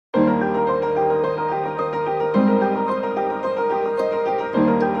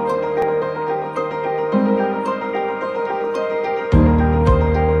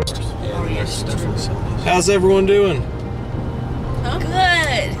How's everyone doing? Huh?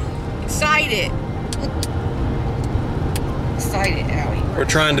 Good. Excited. Excited, Allie. We're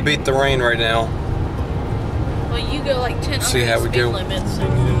trying to beat the rain right now. Well, you go like 10 See how we go. limits. So.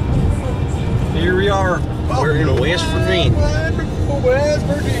 Here we are. We're in West Virginia. West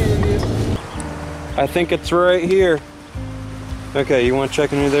Virginia. I think it's right here. Okay, you want to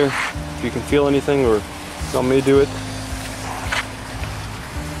check in there? If you can feel anything, or you want me to do it?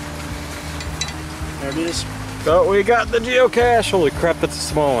 There it is. Oh, we got the geocache. Holy crap, that's a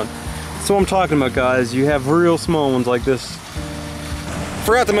small one. That's what I'm talking about, guys. You have real small ones like this.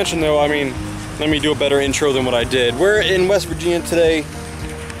 Forgot to mention though, I mean, let me do a better intro than what I did. We're in West Virginia today,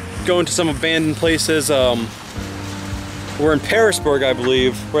 going to some abandoned places. We're in Pexped, I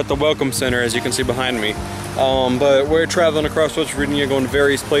believe. We're at the Welcome Center, as you can see behind me. But we're traveling across West Virginia, going to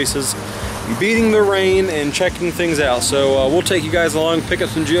various places, beating the rain and checking things out. So we'll take you guys along, pick up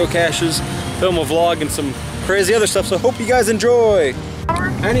some geocaches, film a vlog, and some crazy other stuff. So hope you guys enjoy.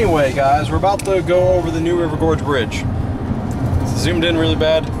 Anyway, guys, we're about to go over the new River Gorge Bridge. It's zoomed in really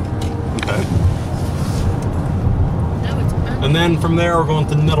bad. Okay. And then from there, we're going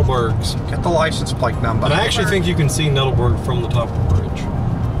to Nettlebergs. Get the license plate number. And I actually think you can see Nettleberg from the top of the bridge.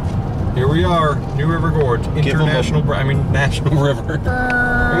 Here we are, New River Gorge, National River. Here we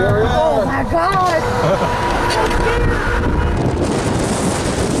are. Oh my God!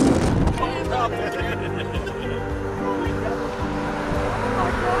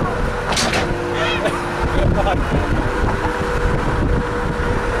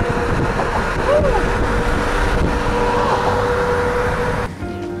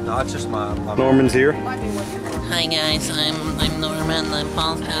 No, it's just my Norman's here. Hi guys, I'm Norman, I'm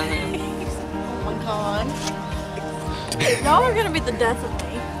Paul's cousin. Oh my God. Y'all are gonna be the death of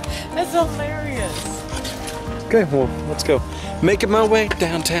me. That's hilarious. Okay, well, let's go. Making my way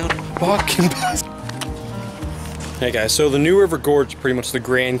downtown, walking past. Hey guys, so the New River Gorge is pretty much the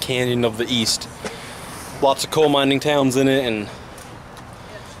Grand Canyon of the East. Lots of coal mining towns in it and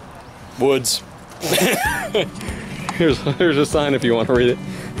woods. Here's a sign if you want to read it.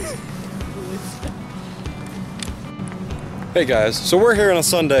 Hey guys, so we're here on a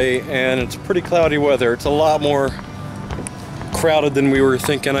Sunday and it's pretty cloudy weather. It's a lot more crowded than we were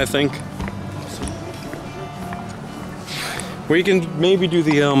thinking, I think. We can maybe do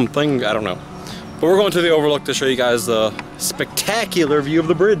the thing, I don't know. But we're going to the overlook to show you guys the spectacular view of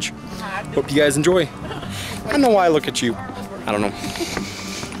the bridge. Hope you guys enjoy. I don't know why I look at you. I don't know.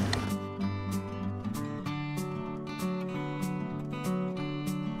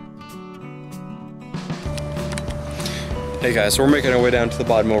 Hey guys, so we're making our way down to the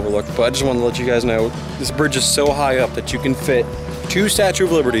bottom overlook, but I just want to let you guys know this bridge is so high up that you can fit 2 Statue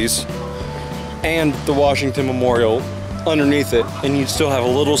of Liberties and the Washington Memorial underneath it, and you'd still have a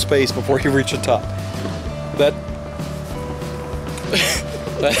little space before you reach the top.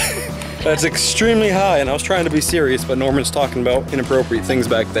 That's extremely high, and I was trying to be serious, but Norman's talking about inappropriate things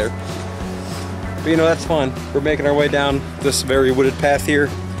back there. But you know, that's fun. We're making our way down this very wooded path here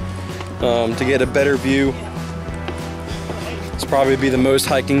to get a better view. It's probably be the most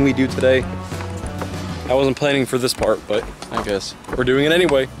hiking we do today. I wasn't planning for this part, but I guess we're doing it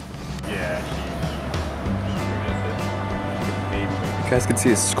anyway. Yeah. You guys can see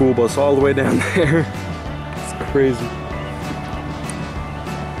a school bus all the way down there. It's crazy.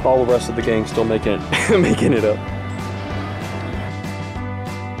 All the rest of the gang still making it up.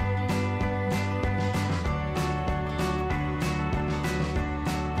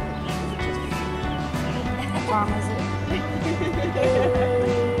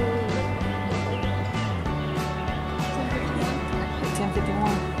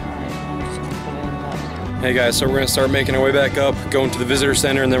 Hey guys, so we're gonna start making our way back up, going to the visitor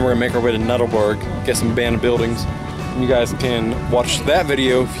center, and then we're gonna make our way to Nettleberg, get some abandoned buildings. You guys can watch that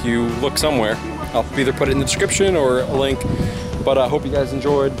video if you look somewhere. I'll either put it in the description or a link. But I hope you guys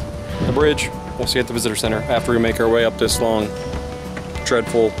enjoyed the bridge. We'll see you at the visitor center after we make our way up this long,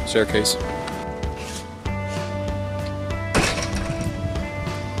 dreadful staircase.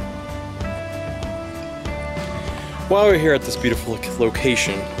 While we're here at this beautiful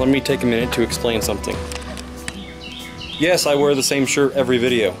location, let me take a minute to explain something. Yes, I wear the same shirt every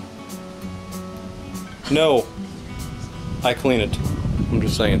video. No, I clean it. I'm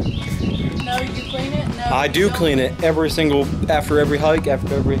just saying. No, you clean it? No, I do clean it after every hike,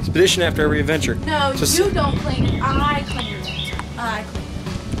 after every expedition, after every adventure. No, Just, you don't clean it. I clean it. I clean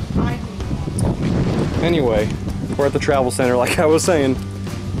it. I clean it. Anyway, we're at the travel center, like I was saying.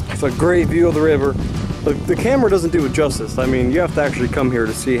 It's a great view of the river. The camera doesn't do it justice. I mean, you have to actually come here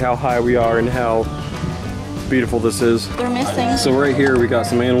to see how high we are and how beautiful this is. They're missing. So right here we got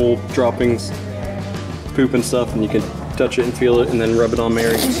some animal droppings. poop and stuff, and you can touch it and feel it and then rub it on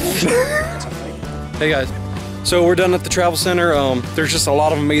Mary. Hey guys, so we're done at the travel center. There's just a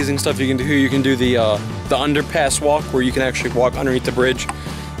lot of amazing stuff you can do. You can do the underpass walk, where you can actually walk underneath the bridge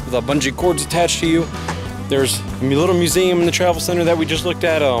with bungee cords attached to you. There's a little museum in the travel center that we just looked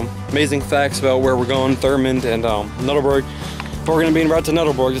at. Amazing facts about where we're going, Thurmond and Nuttleburg. But we're gonna be en route to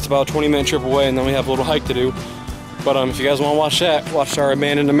Nuttleburg. It's about a 20-minute trip away, and then we have a little hike to do. But if you guys want to watch that, watch our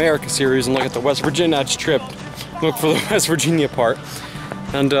Abandoned America series and look at the West Virginia trip. Look for the West Virginia part.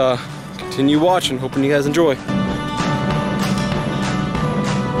 And continue watching, hoping you guys enjoy.